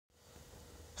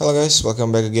Hello guys,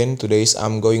 welcome back again. Today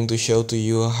I'm going to show to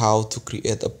you how to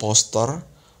create a poster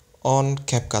on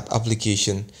Capcut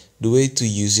application. The way to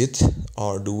use it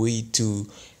or the way to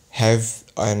have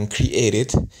and create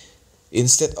it.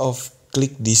 Instead of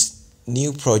click this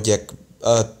new project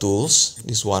tools,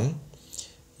 this one,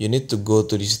 you need to go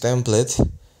to this template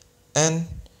and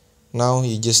now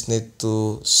you just need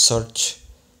to search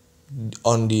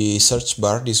on the search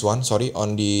bar, this one,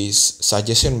 on the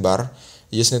suggestion bar.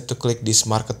 You just need to click this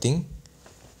marketing,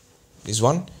 this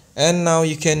one, and now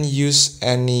you can use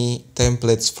any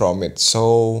templates from it.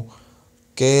 So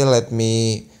okay, let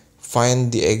me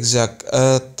find the exact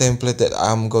template that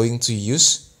I'm going to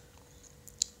use.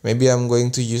 Maybe I'm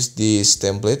going to use this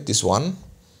template, this one,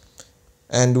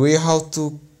 and we how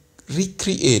to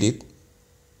recreate it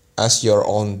as your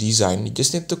own design. You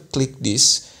just need to click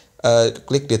this,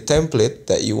 click the template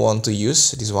that you want to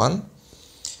use, this one,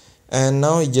 and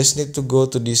now you just need to go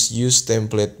to this use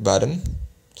template button,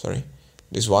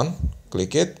 this one,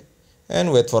 click it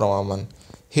and wait for a moment.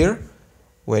 Here,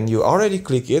 when you already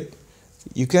click it,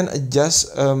 you can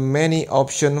adjust many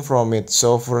options from it.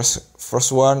 So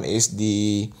first one is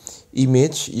the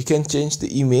image. You can change the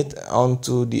image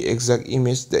onto the exact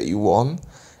image that you want,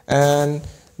 and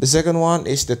the second one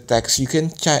is the text. You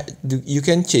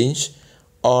can change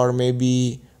or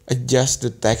maybe adjust the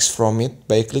text from it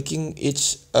by clicking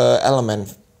each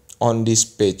element on this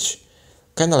page,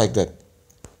 kind of like that.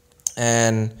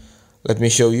 And let me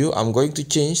show you. I'm going to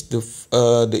change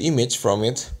the image from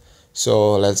it.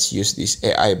 So let's use this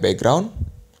AI background,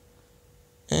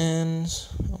 and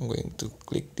I'm going to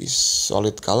click this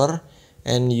solid color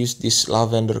and use this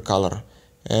lavender color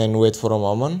and wait for a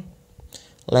moment.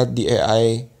 Let the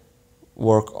AI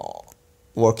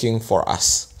working for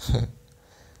us.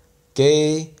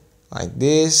 Okay, like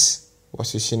this,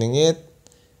 positioning it,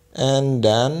 and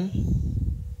then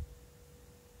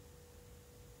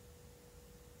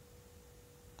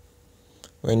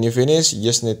when you finish, you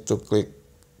just need to click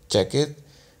check it.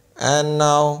 And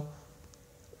now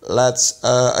let's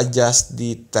adjust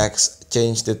the text,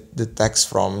 change the text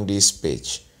from this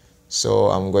page. So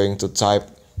I'm going to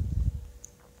type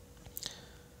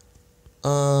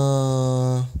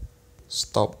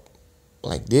stop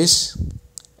like this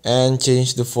and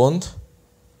change the font.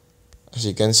 As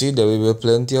you can see, there will be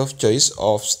plenty of choice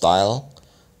of style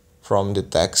from the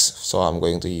text. So I'm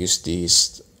going to use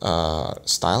this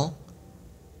style,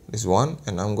 this one,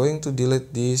 and I'm going to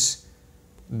delete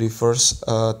the first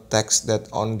text that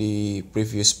on the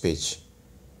previous page,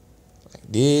 like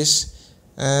this,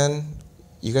 and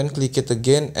you can click it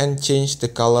again and change the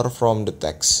color from the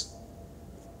text.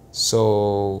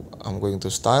 So I'm going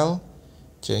to style,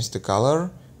 change the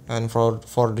color, and for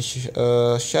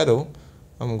the shadow,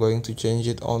 I'm going to change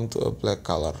it onto a black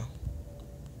color,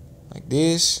 like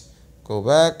this. Go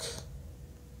back,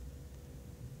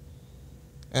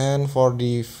 and for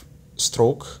the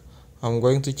stroke, I'm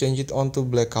going to change it onto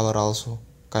black color also,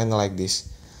 kind of like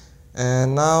this.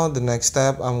 And now the next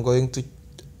step, I'm going to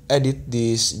edit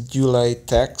this July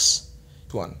text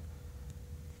one.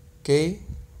 Okay,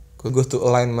 go to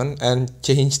alignment and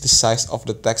change the size of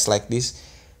the text like this,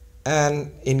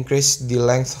 and increase the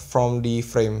length from the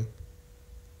frame.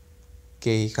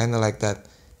 Okay, kind of like that.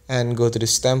 And go to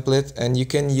this template, and you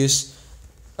can use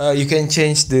you can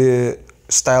change the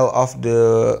style of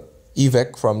the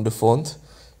effect from the font.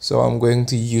 So I'm going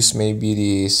to use maybe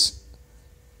this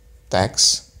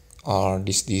text or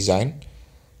this design.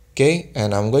 Okay,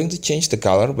 and I'm going to change the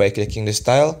color by clicking the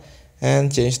style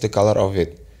and change the color of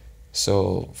it.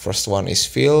 So first one is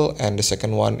fill, and the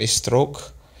second one is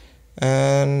stroke,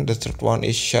 and the third one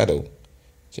is shadow.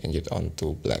 Change it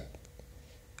onto black,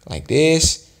 like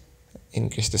this.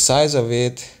 Increase the size of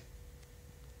it,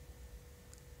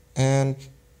 and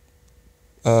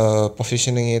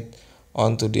positioning it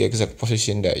onto the exact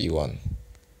position that you want.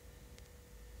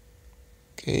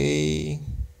 Okay,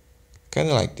 kind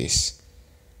of like this.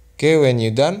 Okay, when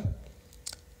you're done,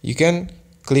 you can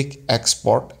click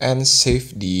export and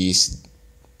save this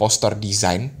poster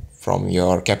design from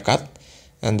your Capcut.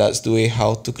 And that's the way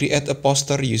how to create a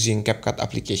poster using Capcut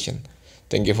application.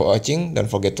 Thank you for watching. Don't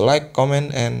forget to like,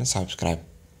 comment, and subscribe.